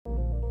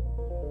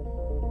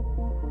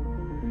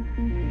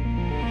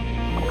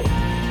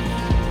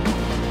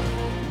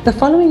The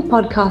following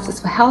podcast is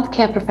for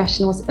healthcare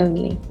professionals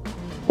only.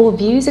 All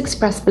views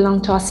expressed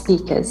belong to our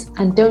speakers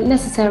and don't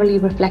necessarily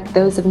reflect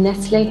those of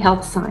Nestlé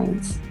Health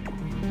Science.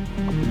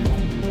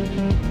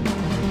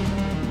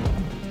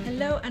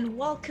 Hello and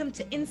welcome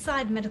to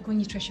Inside Medical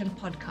Nutrition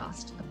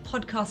Podcast, a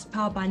podcast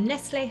powered by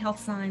Nestlé Health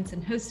Science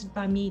and hosted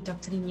by me,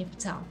 Dr. Ninya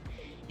Patel.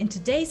 In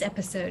today's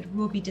episode,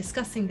 we'll be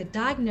discussing the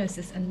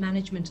diagnosis and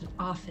management of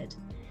ARFID.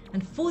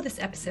 And for this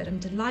episode, I'm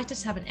delighted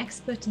to have an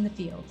expert in the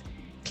field,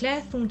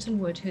 Claire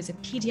Thornton-Wood, who's a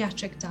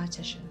pediatric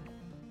dietitian.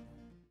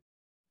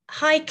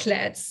 Hi,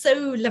 Claire. It's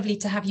so lovely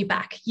to have you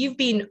back. You've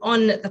been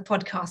on the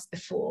podcast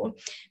before,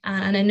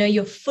 and I know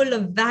you're full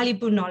of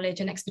valuable knowledge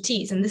and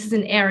expertise. And this is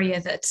an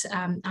area that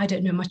I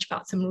don't know much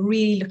about, so I'm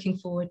really looking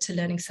forward to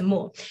learning some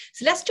more.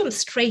 So let's jump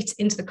straight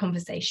into the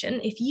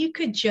conversation. If you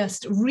could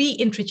just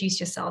reintroduce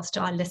yourselves to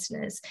our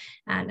listeners,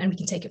 and we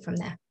can take it from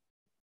there.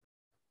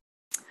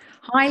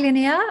 Hi,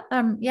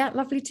 Linnea.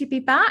 Lovely to be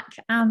back,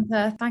 and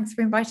thanks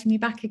for inviting me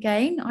back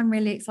again. I'm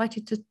really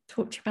excited to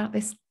talk to you about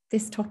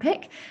this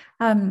topic.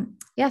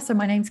 So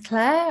my name's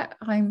Claire.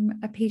 I'm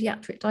a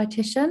paediatric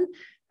dietitian.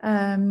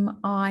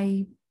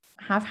 I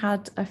have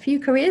had a few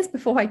careers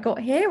before I got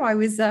here. I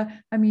was a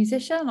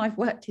musician. I've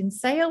worked in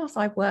sales.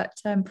 I've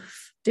worked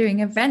doing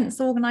events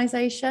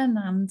organisation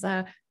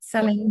and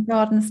selling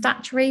garden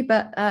statuary.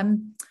 But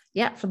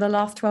for the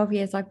last 12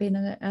 years, I've been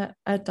a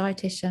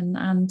dietitian,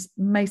 and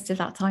most of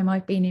that time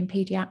I've been in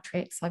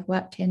paediatrics. I've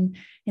worked in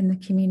the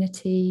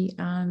community,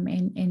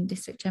 in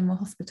district general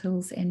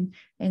hospitals, in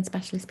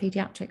specialist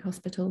paediatric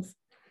hospitals.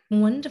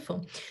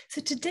 Wonderful.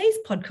 So today's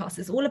podcast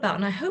is all about,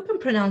 and I hope I'm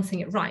pronouncing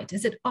it right,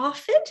 is it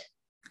ARFID?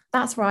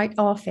 That's right,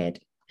 ARFID.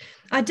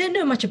 I don't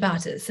know much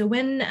about it. So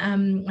when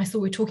I saw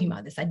we were talking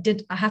about this, I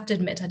have to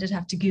admit, I did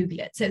have to Google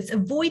it. So it's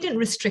avoidant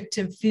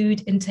restrictive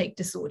food intake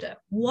disorder.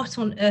 What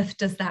on earth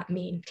does that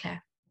mean,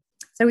 Claire?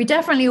 So we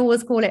definitely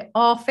always call it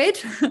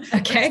ARFID.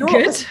 Okay,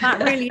 good.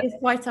 That really is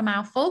quite a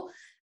mouthful.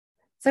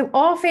 So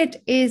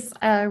ARFID is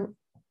a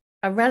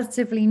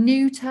relatively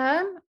new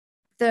term.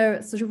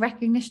 The sort of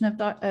recognition of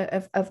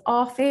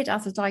ARFID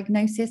as a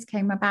diagnosis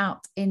came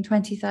about in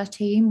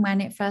 2013 when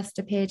it first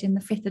appeared in the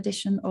 5th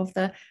edition of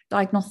the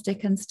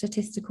Diagnostic and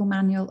Statistical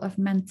Manual of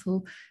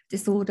Mental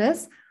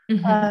Disorders.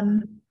 Mm-hmm.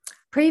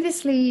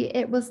 Previously,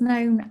 it was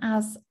known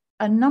as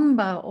a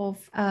number of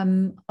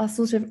a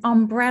sort of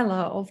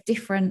umbrella of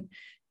different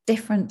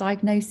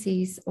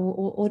diagnoses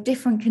or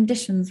different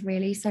conditions,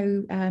 really.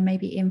 So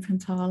maybe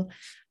infantile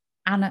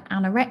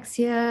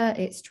anorexia,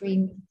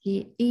 extreme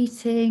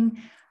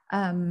eating,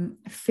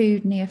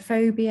 food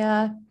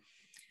neophobia,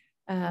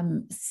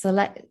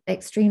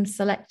 extreme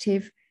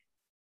selective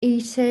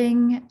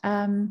eating,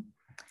 and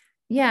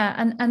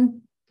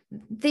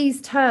these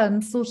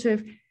terms sort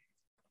of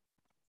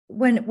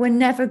were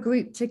never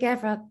grouped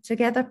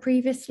together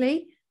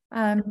previously,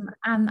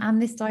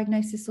 and this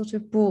diagnosis sort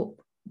of brought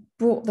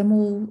them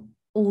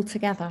all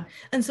together.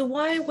 And so,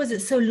 why was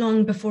it so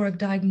long before a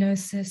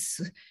diagnosis?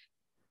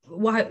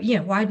 Why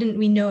didn't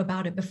we know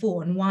about it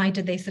before, and why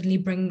did they suddenly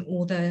bring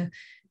all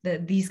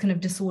these kind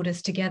of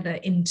disorders together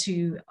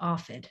into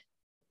ARFID?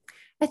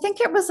 I think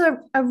it was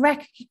a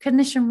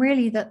recognition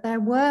really that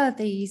there were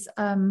these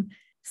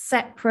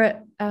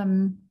separate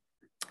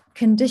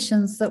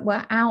conditions that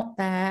were out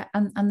there,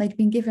 and they'd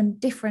been given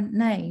different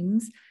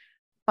names,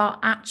 but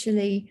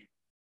actually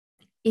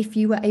if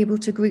you were able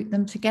to group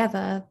them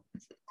together,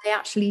 they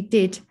actually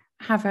did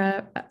have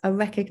a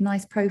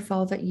recognized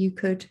profile that you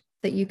could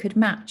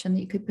match and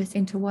that you could put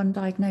into one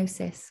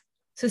diagnosis.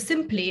 So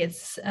simply,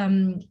 it's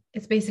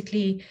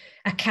basically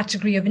a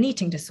category of an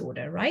eating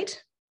disorder,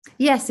 right?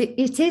 Yes,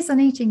 it is an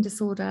eating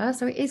disorder.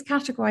 So it is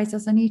categorized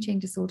as an eating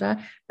disorder,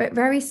 but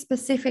very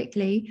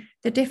specifically,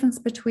 the difference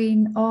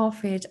between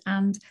ARFID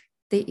and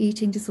the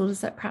eating disorders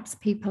that perhaps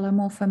people are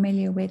more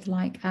familiar with,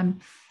 like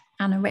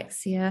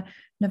anorexia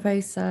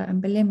nervosa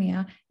and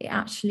bulimia, it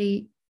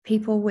actually,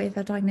 people with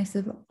a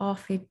diagnosis of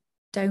ARFID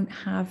don't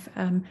have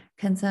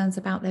concerns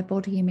about their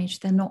body image.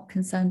 They're not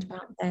concerned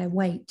about their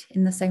weight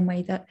in the same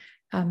way that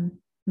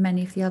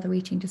many of the other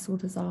eating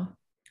disorders are.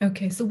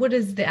 Okay, so what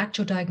is the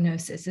actual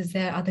diagnosis?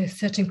 Are there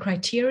certain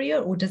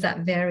criteria, or does that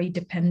vary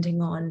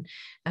depending on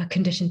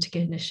condition to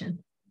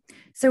condition?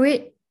 So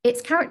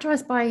it's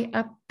characterized by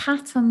a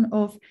pattern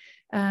of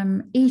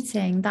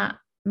eating that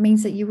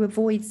means that you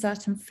avoid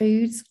certain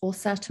foods or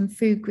certain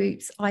food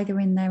groups either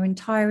in their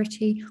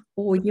entirety,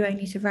 or you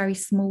only eat a very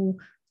small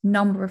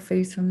number of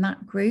foods from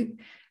that group.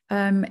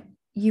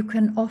 You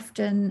can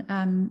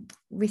often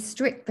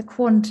restrict the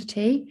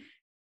quantity,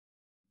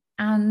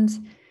 and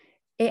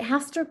it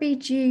has to be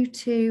due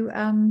to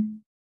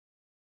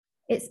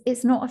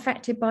it's not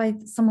affected by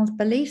someone's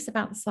beliefs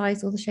about the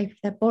size or the shape of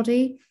their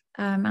body.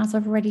 As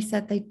I've already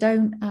said, they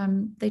don't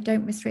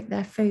restrict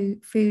their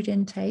food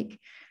intake,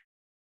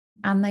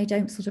 and they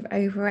don't sort of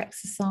over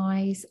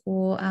exercise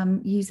or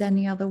use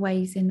any other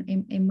ways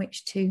in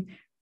which to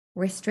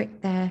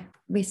restrict their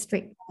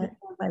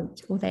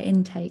weight or their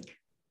intake.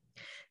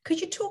 Could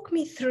you talk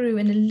me through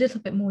in a little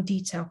bit more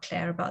detail,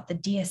 Claire, about the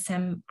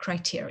DSM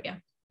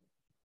criteria?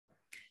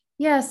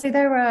 Yeah, so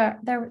there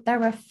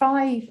are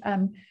five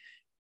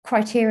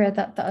criteria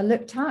that are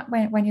looked at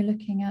when you're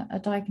looking at a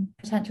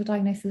potential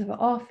diagnosis of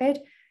ARFID.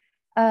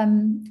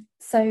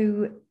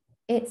 So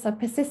it's a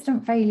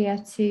persistent failure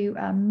to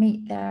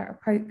meet their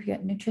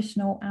appropriate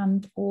nutritional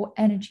and or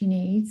energy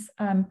needs,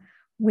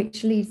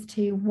 which leads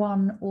to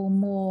one or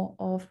more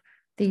of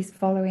these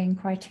following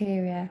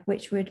criteria,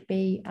 which would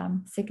be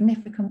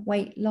significant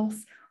weight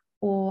loss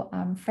or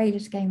failure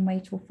to gain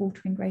weight or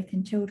faltering growth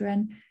in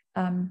children,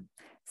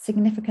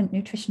 significant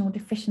nutritional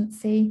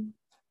deficiency,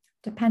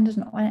 dependent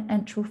on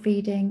enteral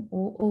feeding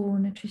or oral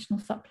nutritional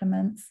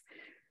supplements,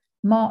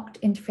 marked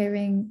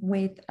interfering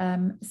with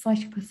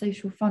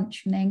psychosocial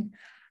functioning,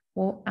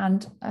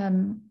 and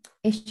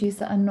issues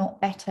that are not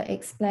better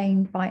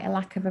explained by a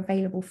lack of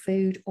available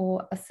food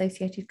or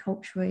associated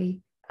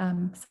culturally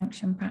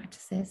sanctioned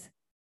practices.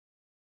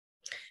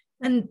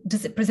 And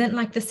does it present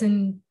like this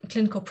in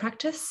clinical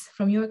practice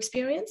from your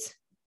experience?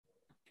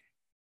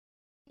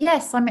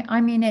 Yes,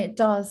 I mean it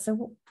does.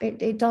 So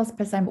it does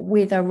present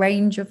with a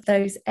range of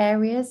those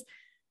areas.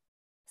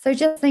 So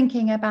just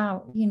thinking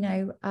about,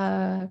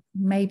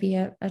 maybe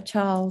a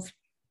child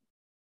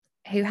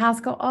who has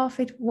got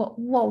ARFID, what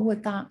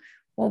would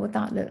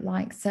that look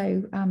like?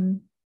 So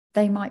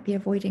they might be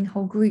avoiding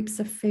whole groups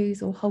of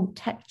foods or whole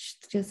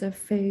textures of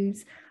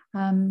foods.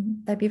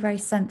 They'd be very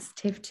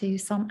sensitive to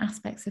some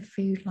aspects of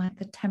food, like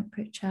the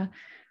temperature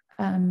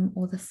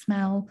or the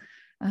smell.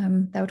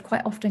 They would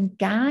quite often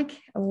gag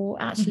or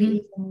actually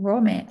even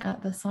vomit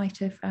at the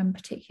sight of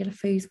particular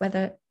foods,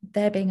 whether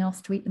they're being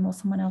asked to eat them or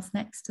someone else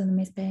next to them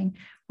is being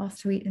asked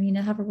to eat them.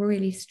 Have a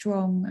really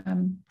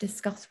strong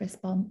disgust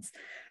response.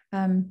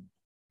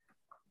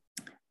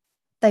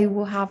 They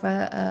will have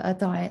a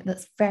diet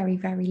that's very,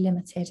 very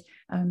limited.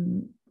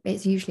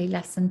 It's usually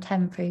less than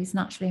 10 foods. And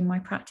actually in my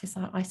practice,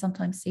 I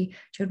sometimes see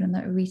children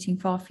that are eating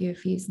far fewer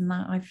foods than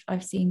that.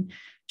 I've seen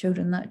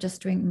children that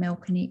just drink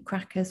milk and eat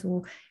crackers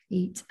or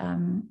eat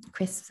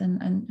crisps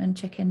and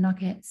chicken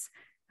nuggets.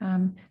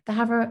 They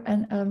have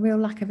a real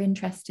lack of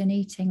interest in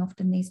eating,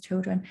 often these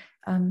children.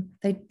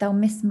 They'll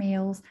miss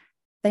meals.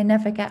 They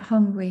never get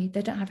hungry.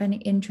 They don't have any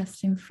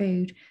interest in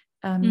food.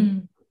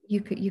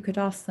 You could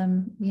ask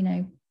them,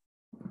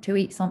 to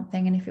eat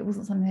something, and if it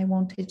wasn't something they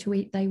wanted to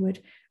eat, they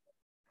would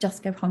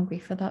just go hungry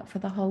for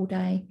the whole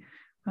day.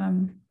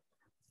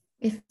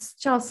 If the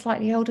child's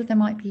slightly older, they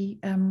might be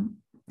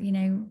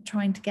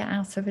trying to get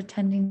out of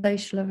attending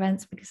social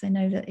events because they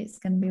know that it's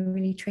going to be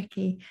really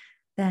tricky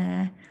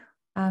there.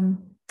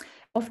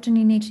 Often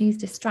you need to use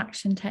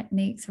distraction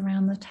techniques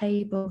around the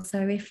table.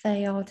 So if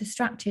they are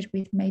distracted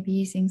with maybe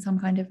using some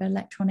kind of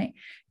electronic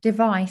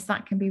device,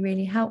 that can be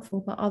really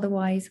helpful. But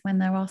otherwise, when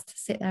they're asked to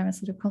sit there and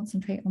sort of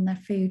concentrate on their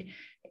food,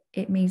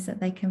 it means that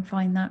they can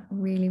find that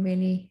really,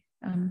 really,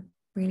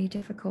 really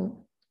difficult.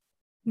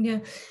 Yeah,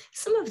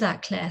 some of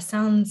that, Claire,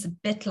 sounds a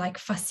bit like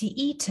fussy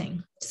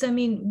eating. So,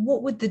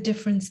 what would the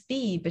difference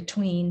be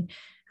between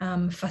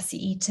fussy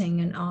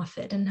eating and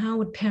ARFID, and how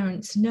would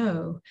parents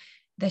know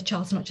their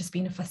child's not just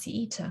being a fussy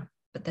eater,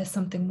 but there's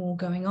something more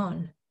going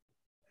on?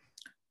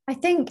 I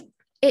think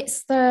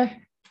it's the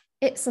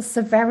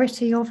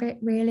severity of it,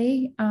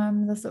 really,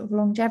 the sort of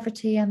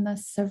longevity and the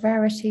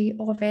severity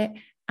of it,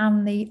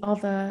 and the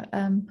other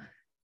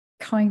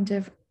kind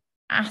of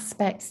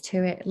aspects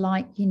to it,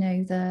 like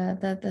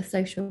the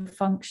social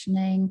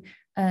functioning,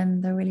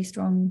 the really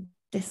strong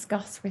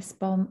disgust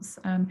response,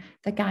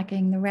 the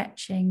gagging, the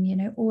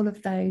retching, all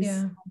of those.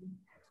 Yeah.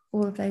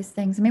 All of those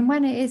things.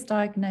 When it is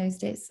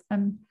diagnosed, it's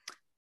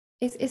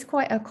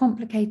quite a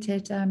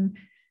complicated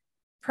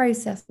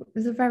process. It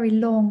was a very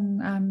long,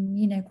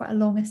 quite a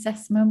long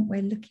assessment.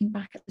 We're looking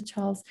back at the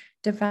child's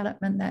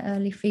development, their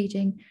early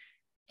feeding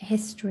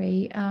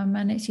history,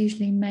 and it's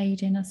usually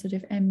made in a sort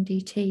of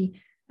MDT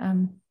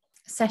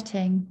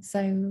setting.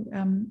 So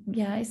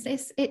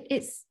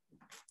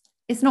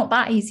it's not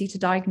that easy to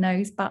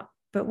diagnose, but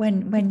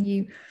when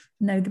you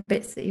know the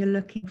bits that you're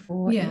looking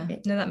for,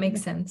 that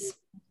makes sense.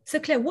 So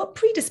Claire, what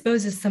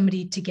predisposes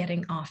somebody to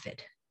getting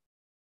ARFID?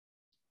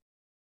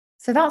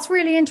 So that's a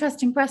really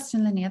interesting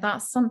question, Linnea.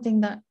 That's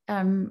something that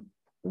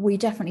we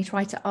definitely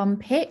try to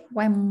unpick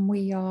when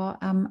we are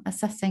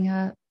assessing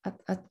a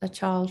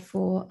child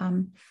for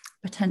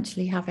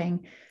potentially having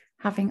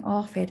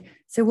ARFID.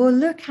 So we'll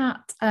look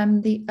at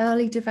the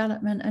early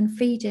development and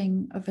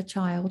feeding of a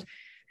child,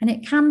 and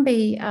it can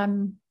be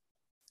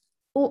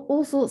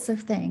all sorts of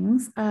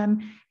things.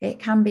 It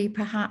can be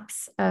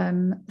perhaps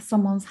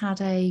someone's had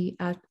a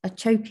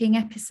choking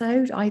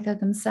episode, either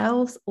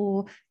themselves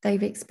or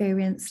they've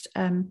experienced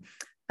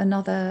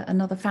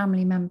another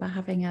family member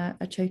having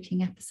a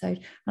choking episode.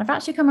 And I've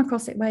actually come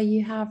across it where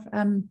you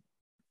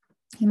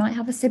might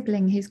have a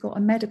sibling who's got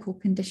a medical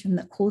condition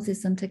that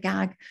causes them to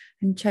gag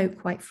and choke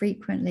quite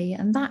frequently,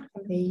 and that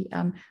can be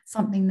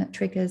something that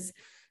triggers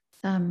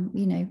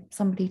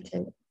somebody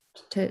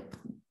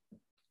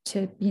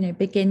to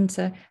begin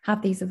to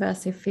have these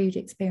aversive food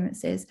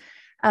experiences.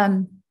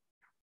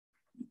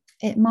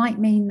 it might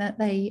mean that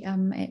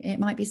it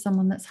might be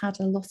someone that's had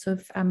a lot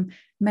of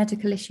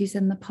medical issues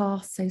in the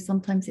past. So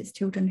sometimes it's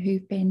children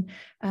who've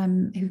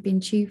been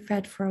tube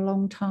fed for a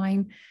long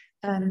time.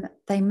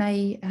 They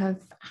may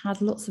have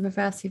had lots of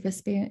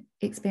aversive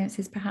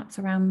experiences, perhaps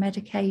around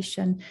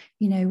medication.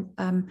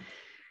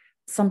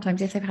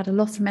 Sometimes if they've had a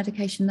lot of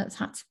medication that's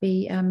had to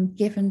be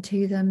given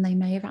to them, they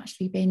may have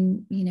actually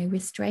been,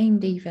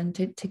 restrained even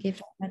to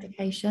give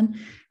medication.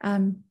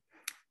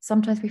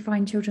 Sometimes we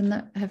find children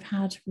that have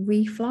had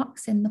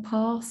reflux in the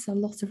past, a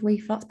lot of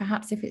reflux,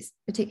 perhaps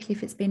particularly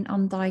if it's been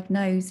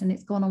undiagnosed and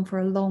it's gone on for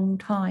a long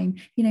time.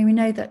 We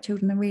know that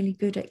children are really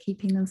good at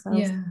keeping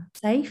themselves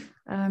safe.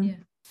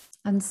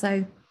 And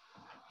so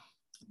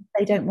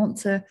they don't want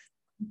to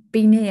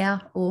be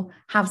near or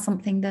have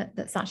something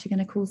that's actually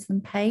going to cause them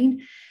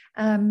pain.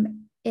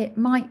 It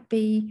might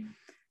be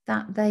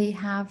that they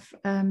have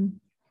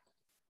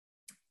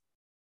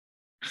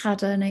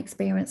had an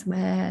experience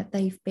where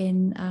they've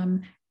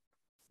been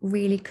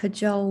really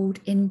cajoled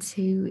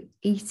into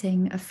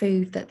eating a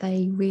food that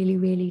they really,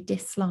 really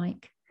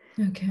dislike.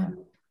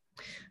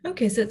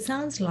 Okay, so it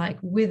sounds like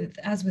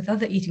as with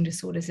other eating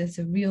disorders, there's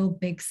a real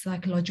big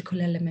psychological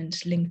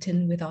element linked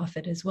in with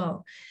ARFID as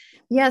well.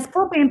 Yeah, it's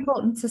probably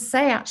important to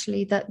say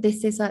actually that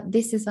this is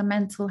a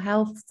mental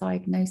health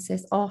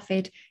diagnosis.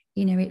 ARFID,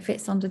 it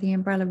fits under the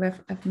umbrella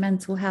of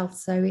mental health,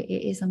 so it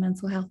is a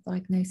mental health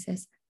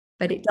diagnosis,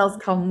 but it does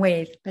come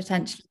with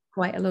potentially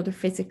quite a lot of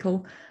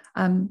physical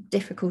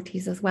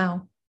difficulties as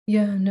well.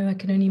 Yeah, no, I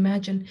can only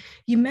imagine.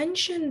 You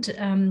mentioned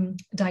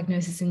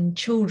diagnosis in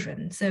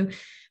children. So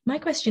my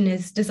question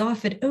is, does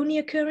ARFID only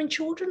occur in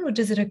children, or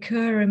does it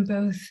occur in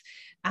both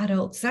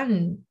adults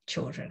and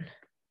children?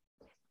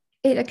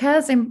 It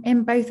occurs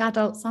in both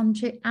adults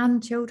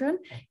and children.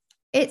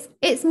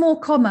 It's more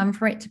common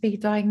for it to be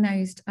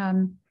diagnosed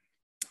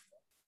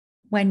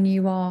when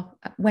you are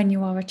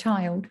a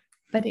child,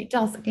 but it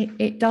does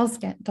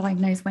get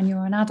diagnosed when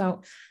you're an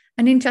adult.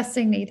 And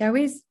interestingly, there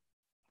is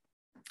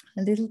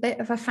a little bit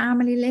of a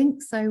family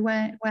link. So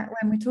when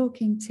we're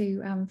talking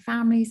to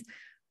families,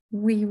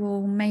 we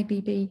will maybe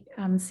be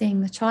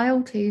seeing the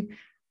child who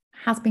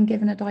has been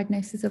given a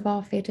diagnosis of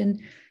ARFID,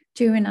 and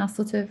during our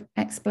sort of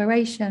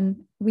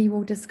exploration, we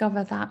will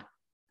discover that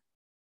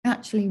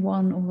actually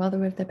one or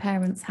other of the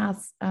parents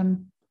has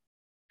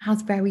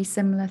very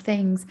similar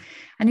things.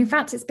 And in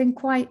fact, it's been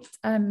quite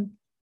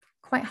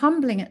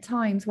humbling at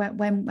times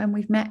when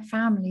we've met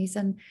families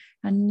and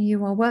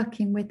you are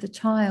working with the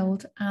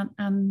child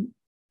and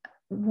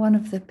one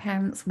of the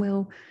parents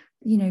will,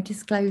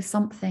 disclose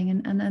something,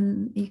 and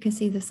then you can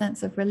see the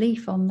sense of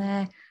relief on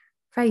their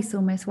face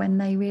almost when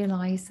they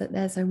realize that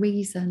there's a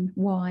reason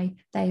why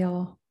they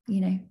are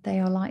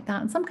like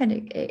that. And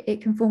sometimes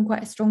it can form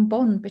quite a strong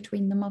bond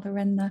between the mother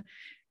and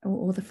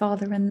the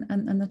father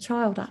and the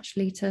child,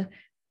 actually, to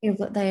feel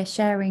that they are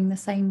sharing the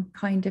same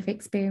kind of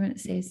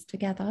experiences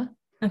together.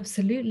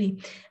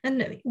 Absolutely.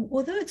 And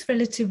although it's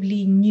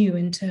relatively new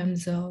in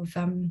terms of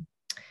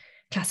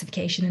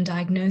classification and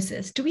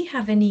diagnosis, do we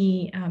have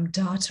any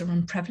data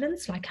on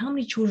prevalence? Like how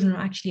many children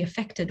are actually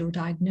affected or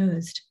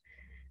diagnosed?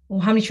 Or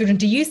how many children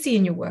do you see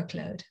in your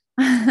workload?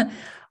 I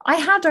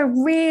had a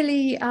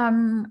really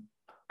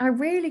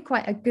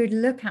quite a good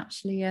look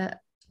actually at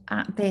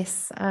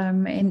this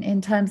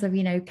in terms of,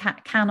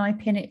 can I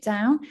pin it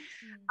down?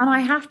 And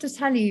I have to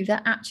tell you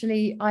that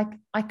actually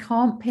I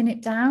can't pin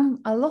it down.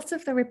 A lot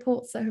of the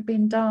reports that have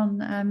been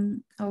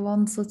done are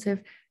on sort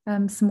of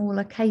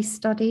smaller case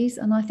studies.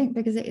 And I think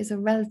because it is a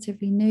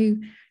relatively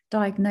new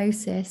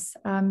diagnosis,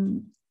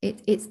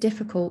 it's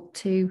difficult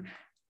to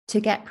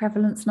get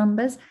prevalence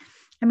numbers.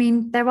 I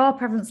mean, there are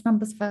prevalence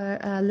numbers for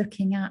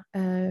looking at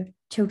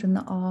children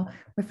that are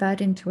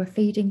referred into a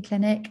feeding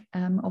clinic.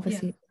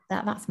 Obviously,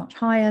 that's much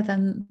higher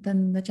than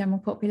the general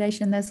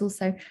population. There's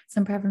also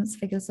some prevalence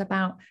figures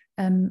about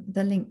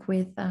the link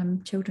with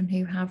children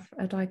who have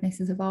a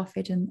diagnosis of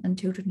ARFID and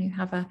children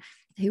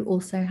who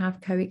also have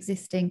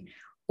coexisting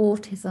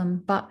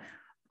autism. But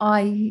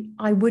I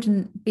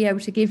wouldn't be able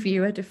to give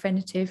you a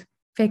definitive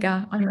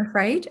figure, I'm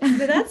afraid.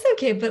 But that's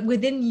okay. But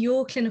within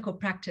your clinical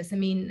practice, I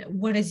mean,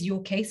 what is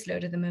your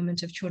caseload at the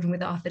moment of children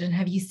with ARFID, and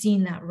have you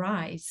seen that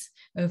rise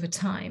over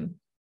time?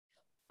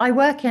 I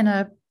work in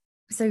a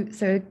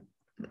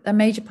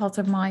major part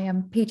of my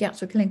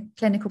pediatric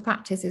clinical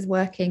practice is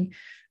working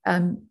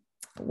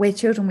with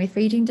children with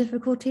feeding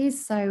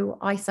difficulties. So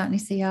I certainly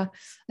see a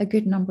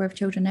good number of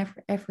children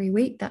every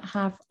week that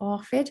have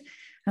ARFID.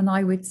 And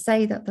I would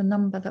say that the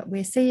number that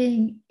we're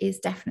seeing is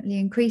definitely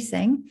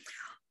increasing.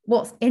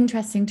 What's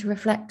interesting to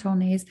reflect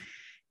on is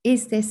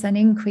this an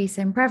increase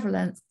in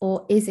prevalence,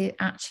 or is it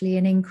actually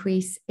an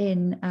increase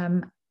in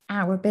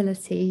our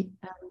ability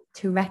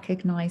to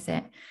recognise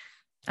it?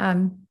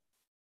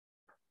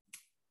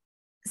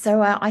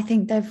 So I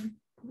think there've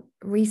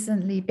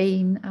recently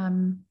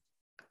been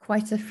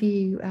quite a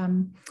few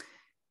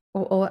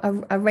or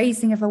a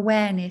raising of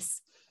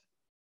awareness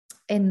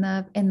in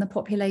the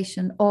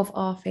population of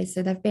ARFID.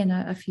 So there've been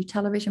a few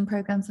television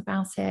programs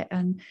about it,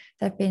 and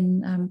there've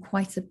been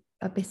quite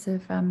a bit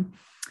of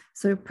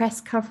sort of press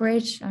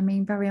coverage. I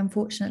mean, very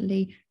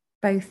unfortunately,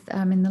 both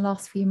in the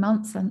last few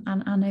months and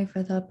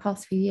over the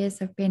past few years,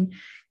 there have been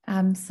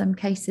some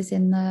cases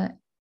in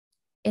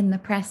the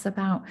press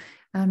about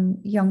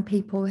young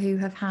people who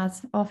have had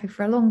ARFID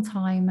for a long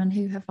time and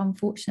who have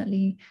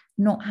unfortunately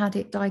not had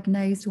it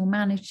diagnosed or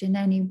managed in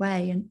any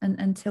way and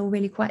until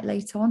really quite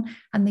late on.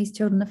 And these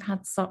children have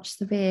had such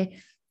severe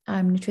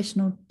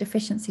nutritional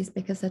deficiencies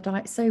because their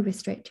diet's so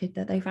restricted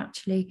that they've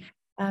actually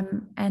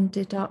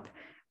ended up,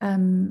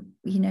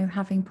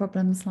 having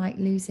problems like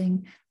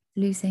losing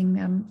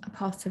a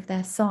part of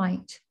their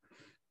sight.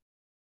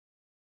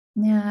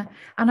 Yeah,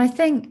 and I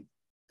think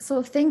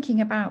sort of thinking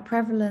about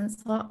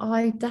prevalence,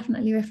 I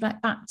definitely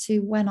reflect back to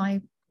when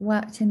I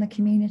worked in the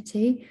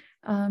community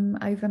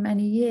over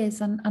many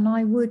years, and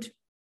I would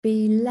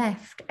be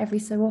left every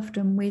so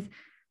often with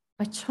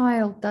a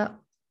child that,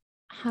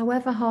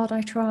 however hard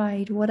I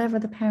tried, whatever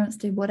the parents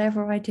did,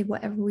 whatever I did,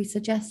 whatever we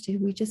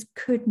suggested, we just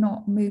could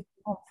not move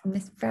on from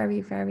this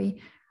very,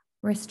 very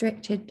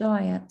restricted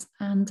diet.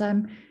 And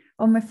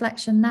on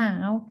reflection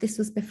now, this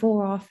was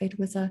before ARFID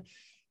was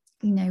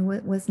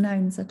was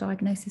known as a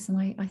diagnosis,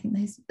 and I think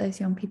those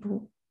young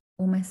people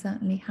almost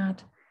certainly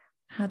had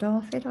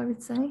ARFID, I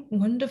would say.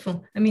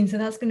 Wonderful. I mean, so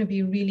that's going to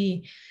be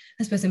really,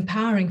 I suppose,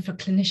 empowering for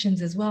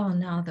clinicians as well,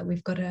 now that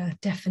we've got a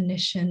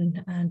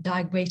definition and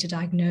greater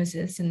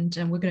diagnosis, and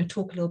we're going to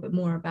talk a little bit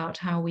more about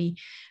how we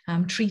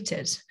treat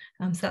it.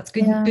 So that's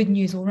good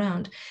news all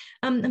around.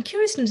 I'm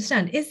curious to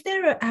understand, is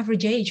there an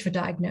average age for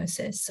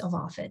diagnosis of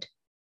ARFID?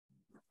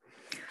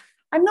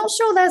 I'm not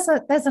sure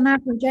there's an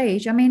average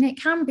age. I mean,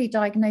 it can be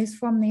diagnosed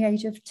from the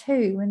age of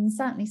 2, and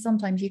certainly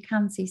sometimes you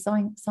can see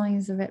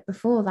signs of it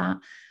before that.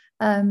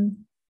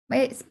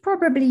 It's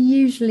probably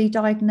usually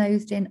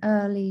diagnosed in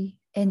early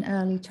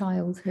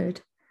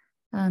childhood.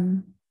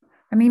 I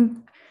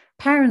mean,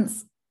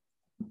 parents,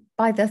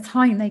 by the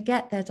time they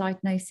get their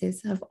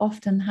diagnosis, have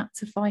often had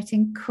to fight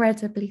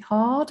incredibly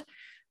hard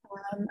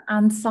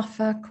and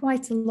suffer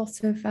quite a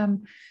lot of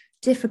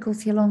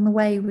difficulty along the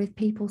way, with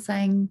people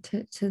saying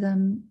to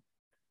them,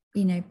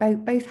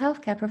 both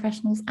healthcare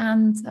professionals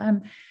and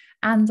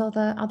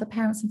other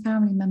parents and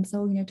family members,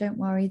 don't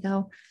worry,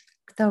 they'll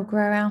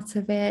grow out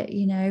of it,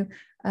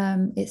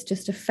 it's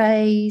just a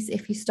phase.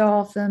 If you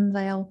starve them,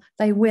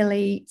 they will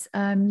eat.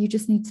 You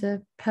just need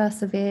to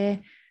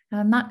persevere,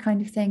 that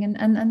kind of thing.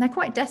 And they're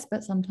quite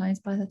desperate sometimes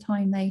by the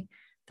time they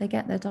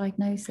get their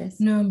diagnosis.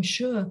 No, I'm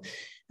sure.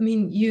 I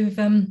mean, you've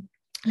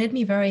led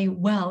me very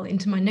well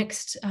into my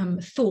next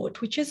thought,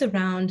 which is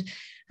around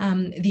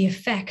the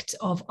effect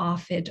of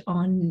ARFID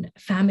on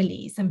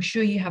families. I'm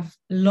sure you have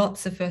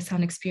lots of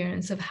first-hand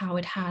experience of how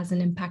it has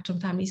an impact on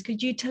families.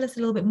 Could you tell us a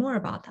little bit more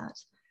about that?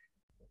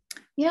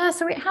 Yeah,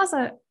 so it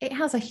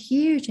has a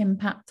huge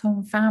impact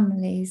on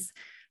families.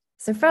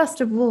 So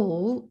first of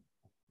all,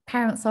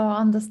 parents are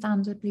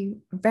understandably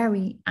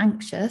very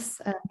anxious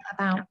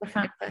about the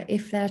fact that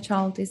if their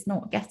child is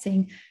not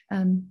getting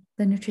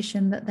the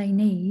nutrition that they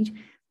need,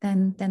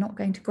 then they're not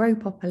going to grow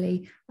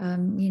properly. They're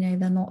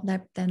not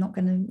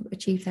going to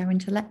achieve their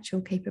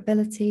intellectual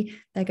capability.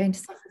 They're going to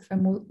suffer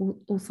from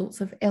all sorts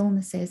of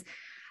illnesses.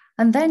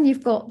 And then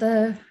you've got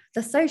the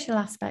social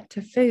aspect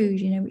of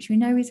food, which we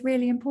know is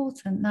really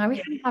important. Now,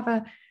 if you have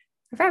a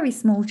very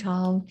small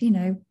child,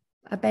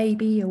 a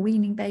baby, a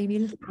weaning baby, a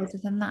little older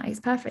than that, it's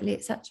perfectly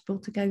acceptable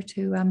to go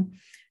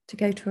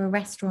to a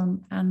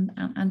restaurant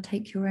and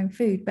take your own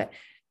food. But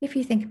if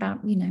you think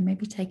about,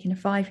 maybe taking a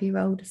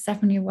 5-year-old, a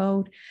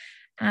 7-year-old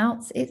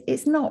out,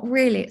 it's not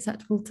really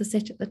acceptable to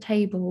sit at the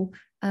table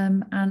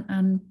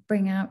and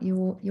bring out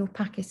your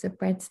packets of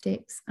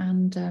breadsticks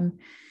and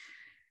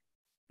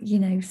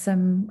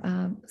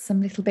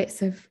some little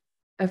bits of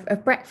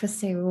breakfast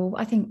cereal.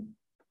 I think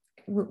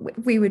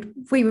we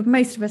would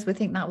most of us would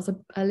think that was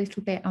a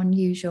little bit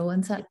unusual,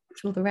 and certainly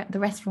the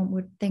restaurant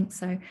would think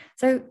so.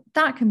 So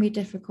that can be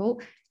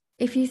difficult.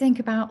 If you think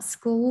about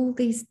school,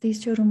 these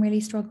children really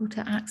struggle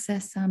to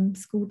access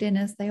school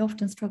dinners. They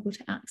often struggle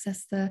to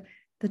access the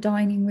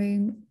dining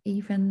room,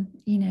 even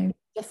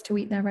just to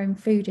eat their own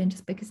food in,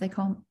 just because they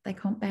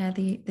can't bear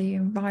the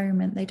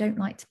environment. They don't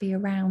like to be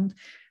around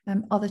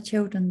other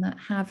children that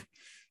have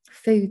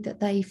food that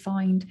they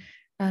find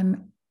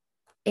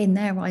in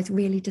their eyes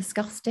really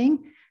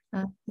disgusting.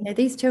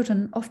 These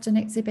children often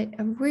exhibit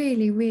a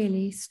really,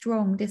 really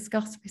strong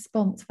disgust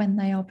response when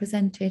they are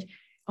presented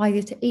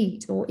either to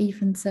eat or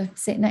even to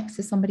sit next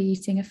to somebody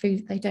eating a food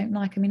that they don't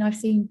like. I mean, I've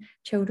seen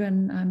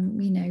children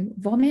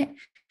vomit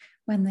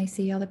when they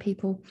see other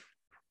people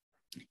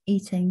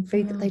eating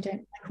food that they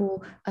don't like,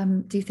 or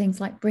do things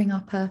like bring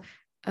up a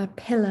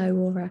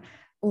pillow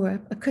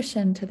or a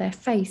cushion to their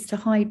face to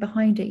hide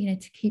behind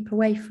it, to keep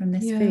away from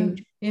this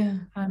food.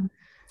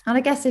 And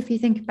I guess if you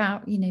think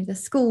about the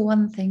school,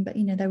 one thing, but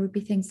there would be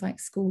things like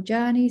school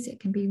journeys. It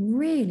can be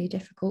really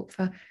difficult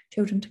for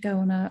children to go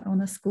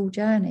on a school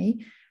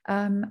journey,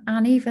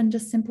 and even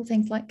just simple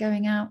things like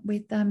going out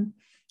with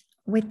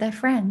their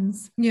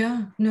friends.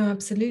 Yeah, no,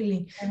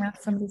 absolutely. Going out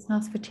to somebody's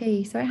house for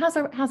tea. So it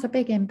has a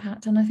big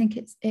impact, and I think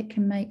it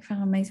can make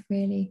families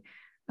really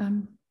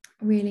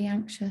really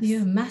anxious.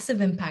 Yeah,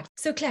 massive impact.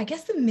 So Claire, I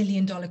guess the $1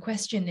 million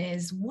question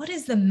is, what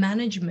is the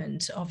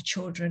management of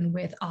children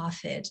with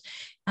ARFID?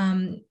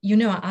 You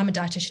know, I'm a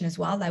dietitian as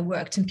well. I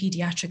worked in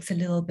pediatrics a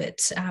little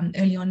bit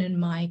early on in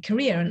my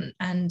career,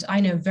 and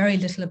I know very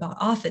little about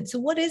ARFID. So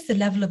what is the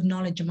level of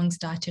knowledge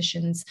amongst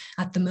dietitians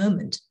at the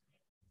moment?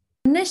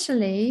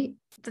 Initially,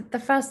 the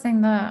first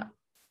thing that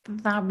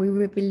we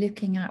would be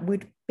looking at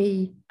would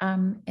be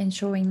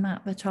ensuring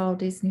that the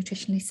child is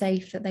nutritionally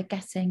safe, that they're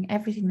getting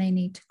everything they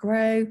need to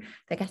grow,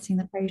 they're getting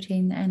the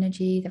protein, the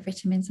energy, the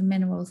vitamins and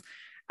minerals.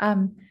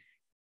 A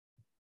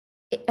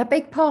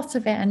big part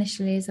of it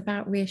initially is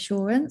about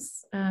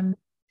reassurance. The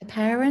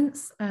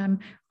parents, I'll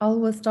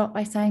always start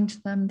by saying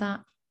to them that,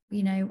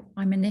 you know,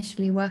 I'm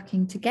initially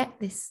working to get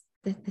this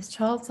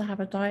child to have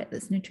a diet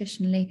that's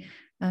nutritionally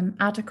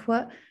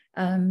adequate.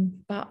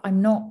 But I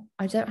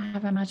don't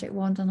have a magic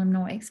wand, and I'm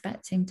not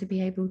expecting to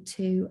be able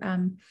to,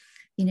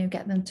 you know,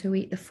 get them to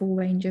eat the full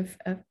range of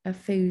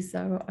foods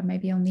that are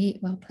maybe on the Eat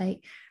Well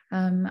plate.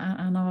 And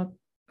I'll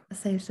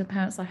say to the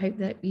parents, I hope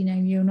that, you know,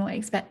 you're not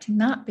expecting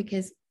that,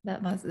 because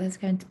there's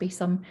going to be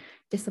some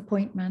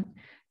disappointment.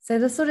 So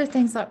the sort of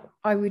things that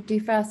I would do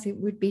first, it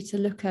would be to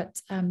look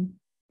at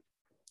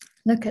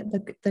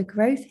the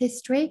growth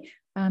history.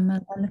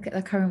 And look at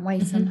the current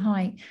weight and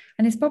height.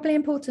 And it's probably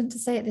important to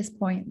say at this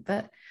point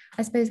that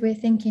I suppose we're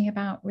thinking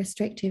about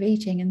restrictive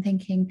eating and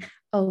thinking,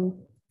 oh,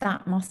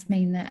 that must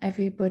mean that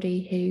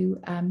everybody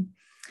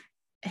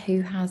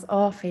who has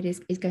ARFID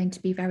is going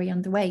to be very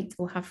underweight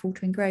or have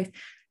faltering growth.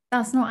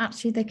 That's not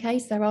actually the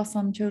case. There are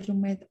some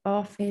children with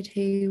ARFID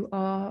who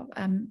are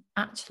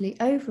actually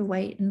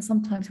overweight, and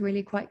sometimes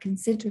really quite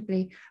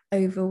considerably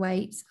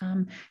overweight.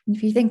 And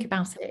if you think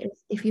about it,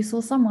 if you saw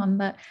someone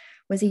that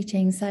was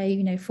eating, say,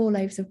 you know, 4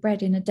 loaves of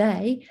bread in a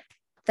day,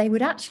 they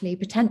would actually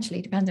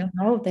potentially, depending on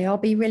how old they are,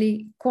 be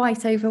really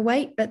quite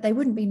overweight, but they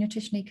wouldn't be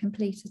nutritionally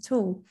complete at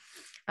all.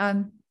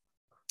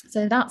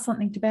 So that's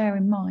something to bear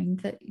in mind,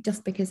 that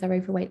just because they're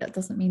overweight, that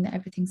doesn't mean that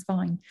everything's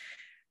fine.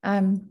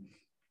 The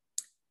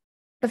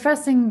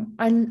first thing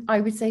I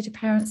would say to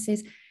parents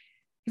is, if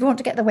you want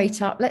to get the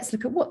weight up, let's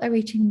look at what they're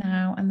eating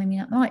now. And then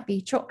that might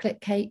be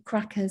chocolate cake,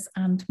 crackers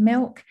and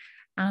milk.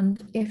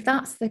 And if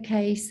that's the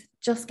case,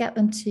 just get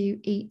them to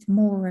eat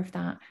more of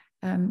that.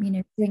 You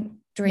know,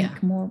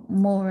 drink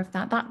more of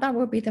that. That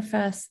would be the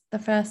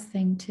first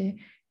thing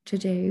to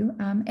do,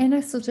 in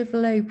a sort of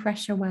low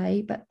pressure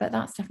way. But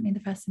that's definitely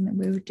the first thing that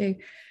we would do.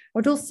 I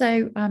would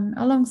also,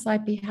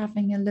 alongside, be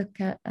having a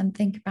look at and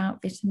think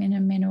about vitamin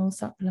and mineral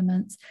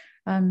supplements.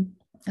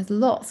 There's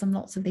lots and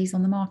lots of these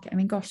on the market. I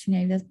mean, gosh, you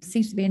know, there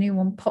seems to be a new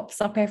one pops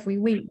up every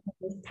week.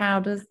 There's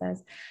powders,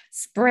 there's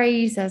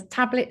sprays, there's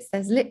tablets,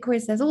 there's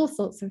liquids, there's all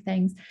sorts of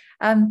things.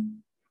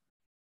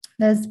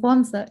 There's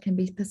ones that can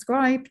be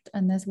prescribed,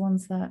 and there's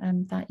ones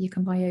that you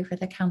can buy over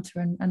the counter,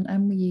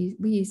 and we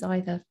use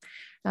either.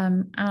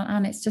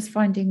 And it's just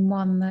finding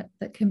one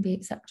that can be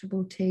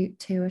acceptable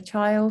to a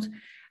child.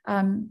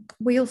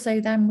 We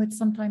also then would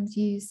sometimes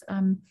use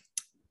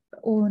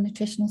oral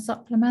nutritional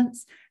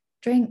supplements,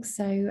 drinks.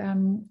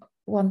 So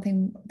one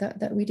thing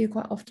that we do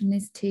quite often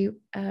is to,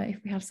 if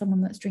we have someone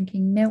that's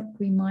drinking milk,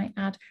 we might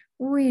add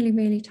really,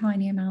 really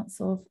tiny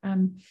amounts of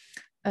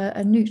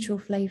a neutral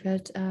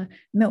flavoured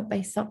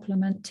milk-based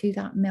supplement to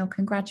that milk,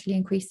 and gradually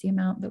increase the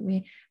amount that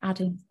we're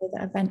adding, so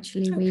that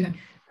eventually we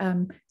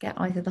get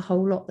either the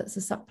whole lot that's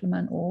a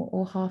supplement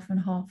or half and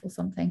half or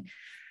something.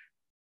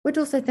 We'd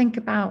also think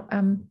about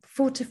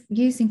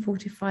using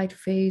fortified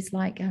foods,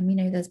 like you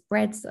know, there's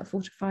breads that are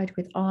fortified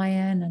with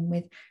iron and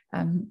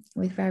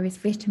with various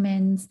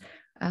vitamins.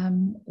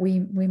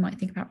 We might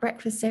think about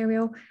breakfast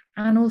cereal,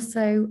 and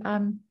also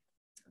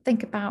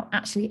think about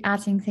actually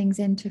adding things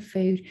into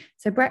food.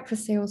 So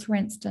breakfast cereals, for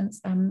instance,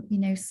 you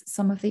know,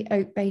 some of the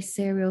oat-based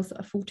cereals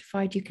that are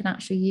fortified, you can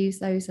actually use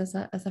those as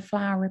a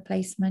flour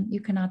replacement. You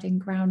can add in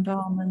ground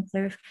almonds.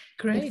 So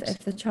if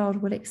the child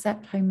will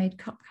accept homemade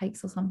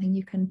cupcakes or something,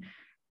 you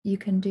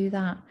can do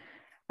that.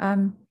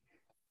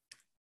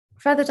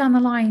 Further down the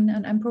line,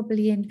 and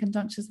probably in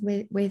conjunction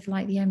with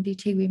like the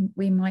MDT,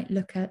 we might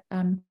look at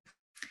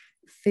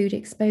food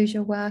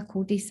exposure work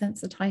or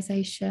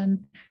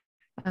desensitization.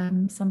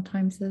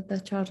 Sometimes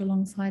the child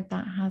alongside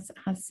that has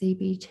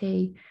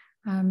CBT,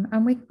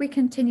 and we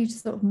continue to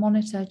sort of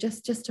monitor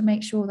just to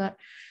make sure that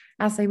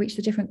as they reach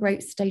the different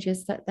growth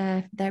stages, that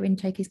their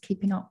intake is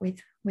keeping up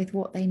with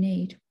what they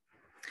need.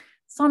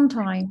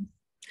 Sometimes.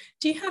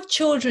 Do you have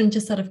children,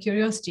 just out of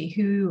curiosity,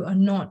 who are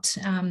not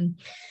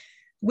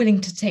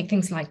willing to take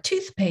things like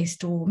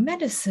toothpaste or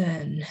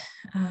medicine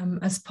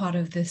as part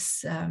of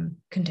this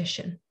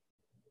condition?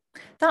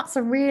 That's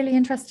a really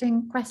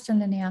interesting question,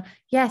 Linnea.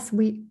 Yes,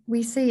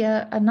 we see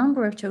a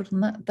number of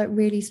children that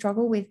really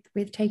struggle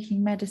with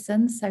taking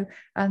medicines. So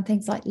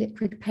things like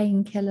liquid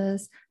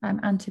painkillers,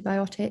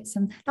 antibiotics,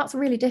 and that's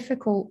really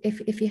difficult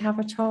if you have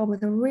a child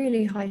with a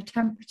really high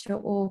temperature,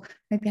 or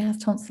maybe has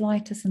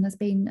tonsillitis and has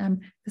been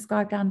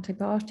prescribed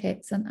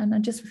antibiotics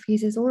and just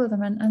refuses all of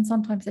them. And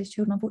sometimes those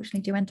children,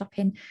 unfortunately, do end up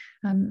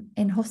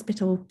in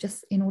hospital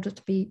just in order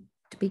to be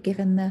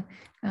given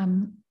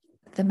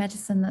the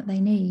medicine that they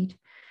need.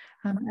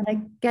 And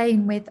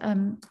again,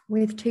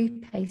 with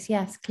toothpaste,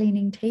 yes,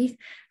 cleaning teeth,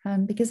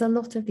 because a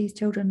lot of these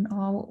children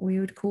are what we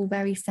would call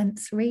very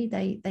sensory.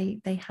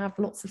 They have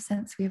lots of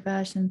sensory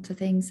aversion to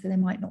things, so they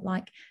might not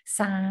like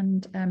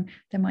sand,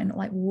 they might not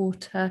like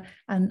water,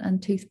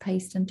 and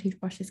toothpaste and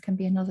toothbrushes can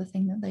be another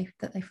thing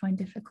that they find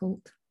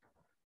difficult.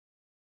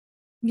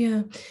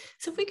 Yeah.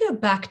 So if we go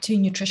back to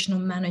nutritional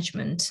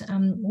management,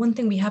 one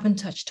thing we haven't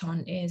touched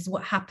on is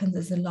what happens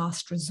as a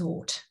last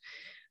resort.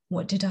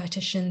 What do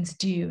dietitians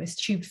do? Is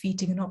tube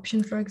feeding an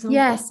option, for example?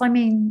 Yes, I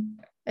mean,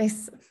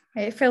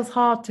 it feels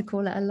hard to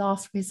call it a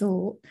last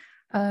resort,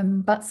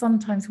 but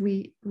sometimes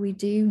we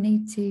do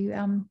need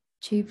to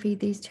tube feed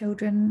these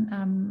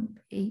children,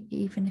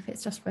 even if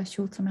it's just for a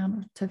short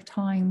amount of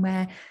time,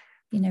 where,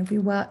 you know, we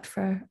worked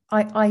for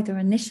either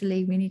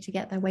initially we need to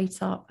get their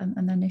weight up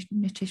and their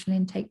nutritional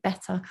intake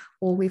better,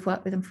 or we've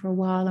worked with them for a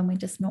while and we're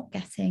just not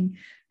getting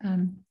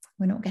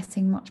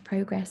much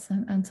progress,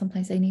 and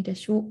sometimes they need a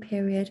short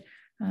period.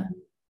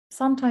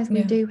 Sometimes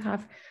we do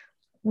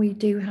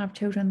have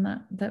children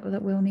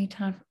that will need to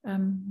have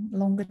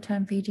longer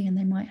term feeding, and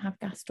they might have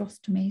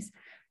gastrostomies.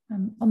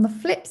 On the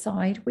flip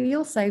side, we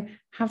also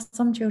have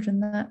some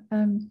children that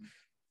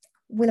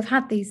will have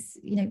had these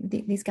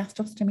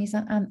gastrostomies,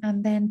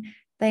 and then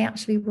they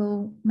actually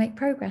will make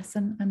progress,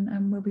 and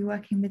we'll be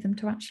working with them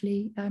to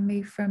actually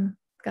move from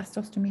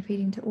gastrostomy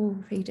feeding to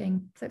oral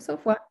feeding. So it sort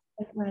of works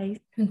both ways.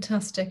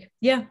 Fantastic.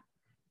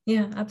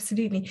 Yeah,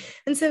 absolutely.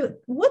 And so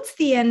what's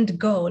the end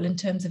goal in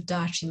terms of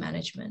dietary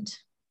management?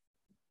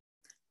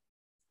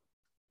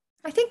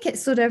 I think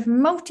it's sort of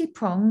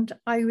multi-pronged.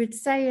 I would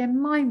say in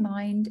my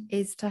mind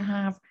is to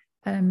have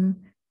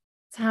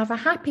a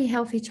happy,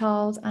 healthy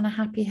child and a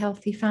happy,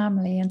 healthy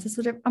family. And to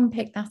sort of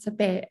unpick that a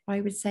bit,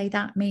 I would say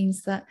that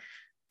means that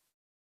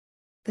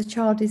the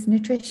child is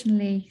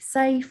nutritionally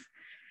safe.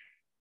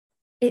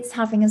 It's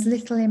having as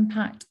little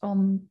impact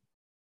on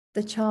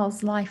the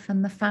child's life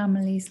and the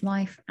family's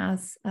life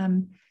as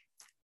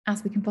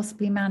we can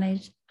possibly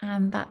manage,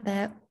 and that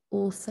they're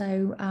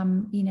also,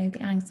 the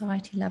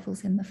anxiety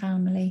levels in the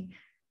family,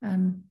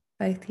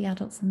 both the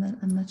adults and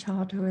the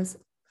child,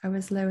 are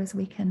as low as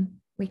we can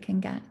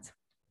get.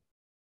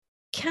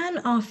 Can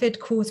ARFID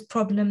cause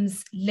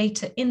problems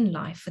later in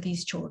life for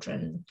these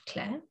children,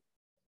 Claire?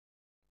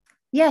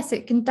 Yes,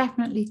 it can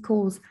definitely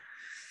cause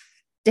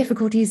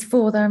difficulties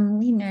for them,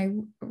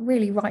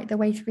 really right the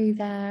way through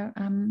their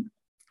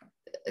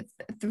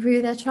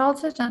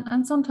childhood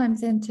and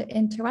sometimes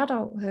into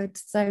adulthood.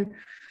 So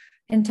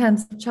in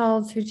terms of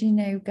childhood,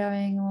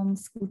 going on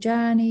school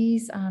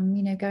journeys,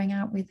 going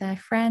out with their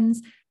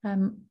friends.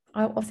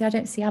 Obviously, I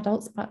don't see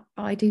adults, but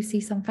I do see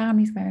some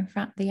families where, in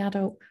fact,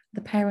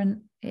 the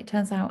parent, it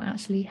turns out,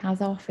 actually has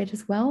ARFID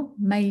as well,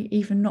 may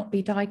even not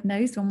be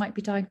diagnosed, or might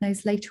be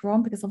diagnosed later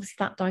on, because obviously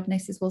that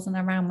diagnosis wasn't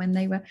around when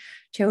they were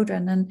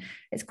children. And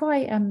it's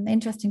quite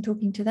interesting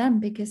talking to them,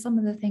 because some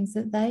of the things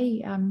that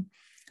they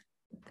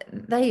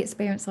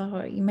experience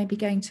are, you may be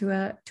going to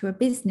a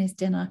business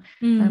dinner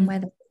where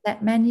there's a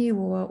set menu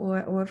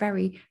or a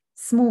very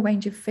small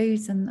range of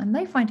foods, and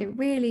they find it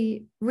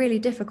really, really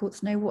difficult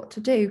to know what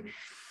to do.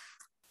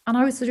 And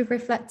I was sort of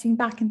reflecting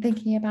back and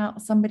thinking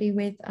about somebody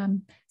with,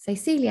 say,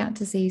 celiac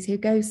disease, who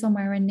goes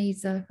somewhere and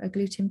needs a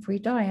gluten-free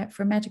diet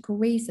for medical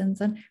reasons.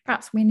 And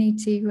perhaps we need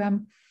to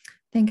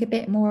think a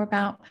bit more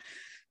about,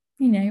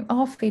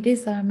 ARFID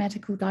is a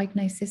medical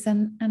diagnosis,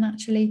 and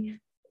actually,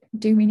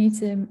 do we need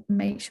to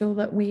make sure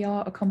that we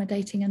are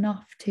accommodating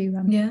enough to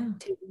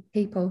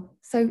people?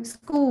 So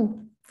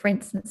school, for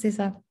instance, is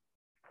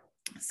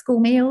school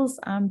meals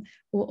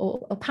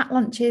or packed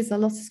lunches. A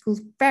lot of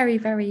schools very,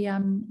 very,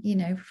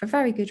 for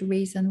very good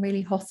reason,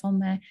 really hot on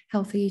their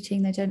healthy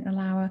eating. They don't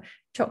allow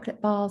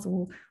chocolate bars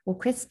or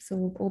crisps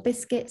or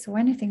biscuits or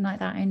anything like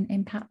that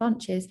in packed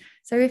lunches.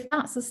 So if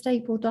that's a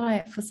staple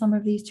diet for some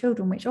of these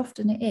children, which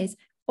often it is,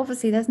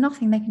 obviously there's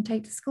nothing they can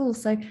take to school.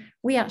 So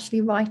we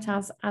actually write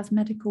as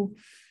medical,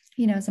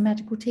 as a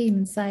medical team,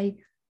 and say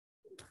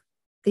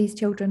these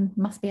children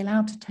must be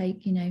allowed to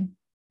take,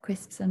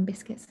 crisps and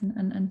biscuits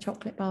and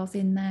chocolate bars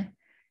in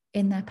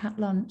their packed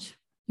lunch.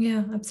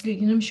 Yeah,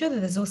 absolutely. And I'm sure that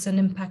there's also an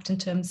impact in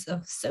terms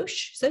of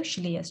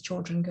socially as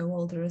children go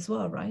older as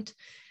well, right?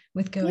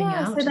 With going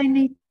out. So they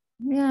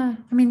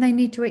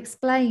need to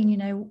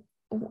explain,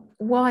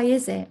 why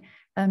is it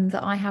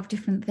that I have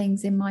different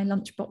things in my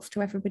lunchbox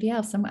to everybody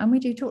else, and we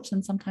do talk to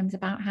them sometimes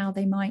about how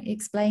they might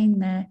explain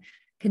their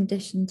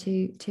condition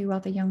to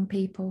other young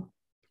people.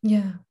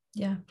 Yeah.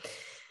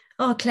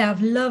 Oh, Claire,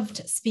 I've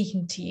loved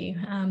speaking to you,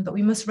 but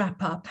we must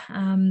wrap up.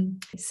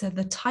 So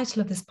the title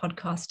of this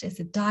podcast is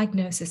The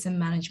Diagnosis and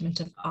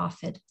Management of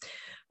ARFID.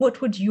 What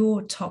would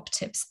your top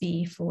tips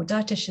be for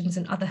dietitians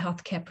and other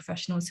healthcare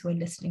professionals who are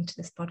listening to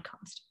this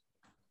podcast?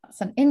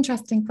 That's an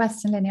interesting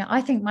question, Linnea. I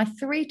think my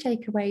 3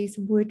 takeaways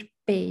would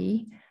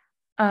be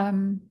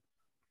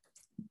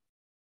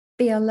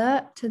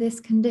alert to this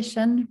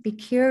condition, be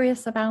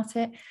curious about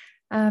it,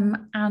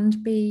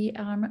 and be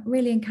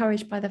really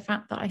encouraged by the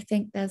fact that I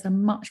think there's a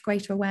much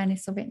greater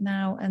awareness of it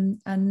now,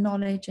 and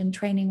knowledge and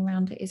training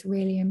around it is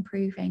really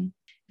improving.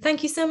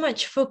 Thank you so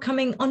much for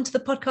coming onto the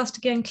podcast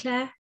again,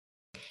 Claire.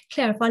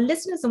 Claire, if our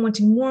listeners are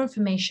wanting more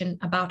information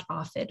about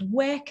ARFID,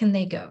 where can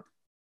they go?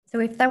 So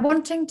if they're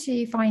wanting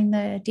to find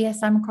the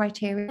DSM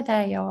criteria,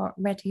 they are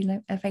readily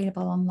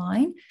available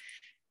online.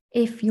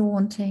 If you're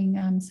wanting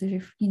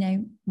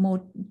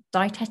more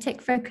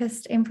dietetic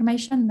focused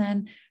information,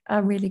 then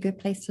a really good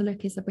place to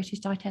look is the British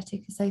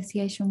Dietetic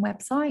Association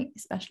website,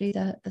 especially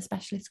the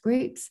specialist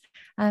groups,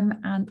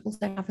 and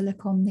also have a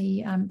look on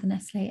the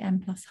Nestlé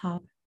M+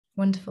 Hub.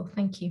 Wonderful,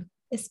 thank you.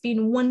 It's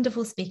been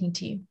wonderful speaking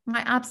to you.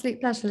 My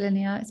absolute pleasure,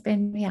 Linnea. It's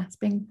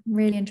been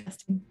really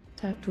interesting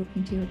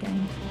talking to you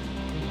again.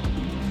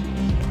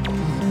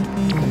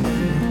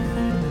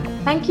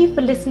 Thank you for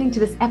listening to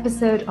this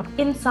episode of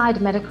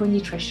Inside Medical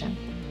Nutrition.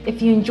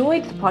 If you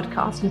enjoyed the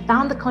podcast and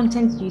found the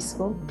content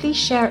useful, please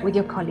share it with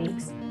your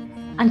colleagues.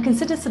 And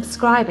consider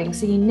subscribing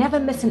so you never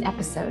miss an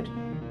episode.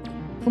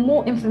 For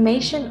more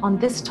information on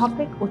this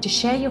topic or to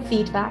share your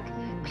feedback,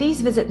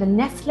 please visit the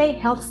Nestlé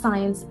Health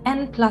Science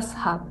N+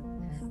 Hub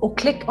or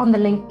click on the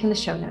link in the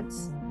show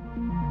notes.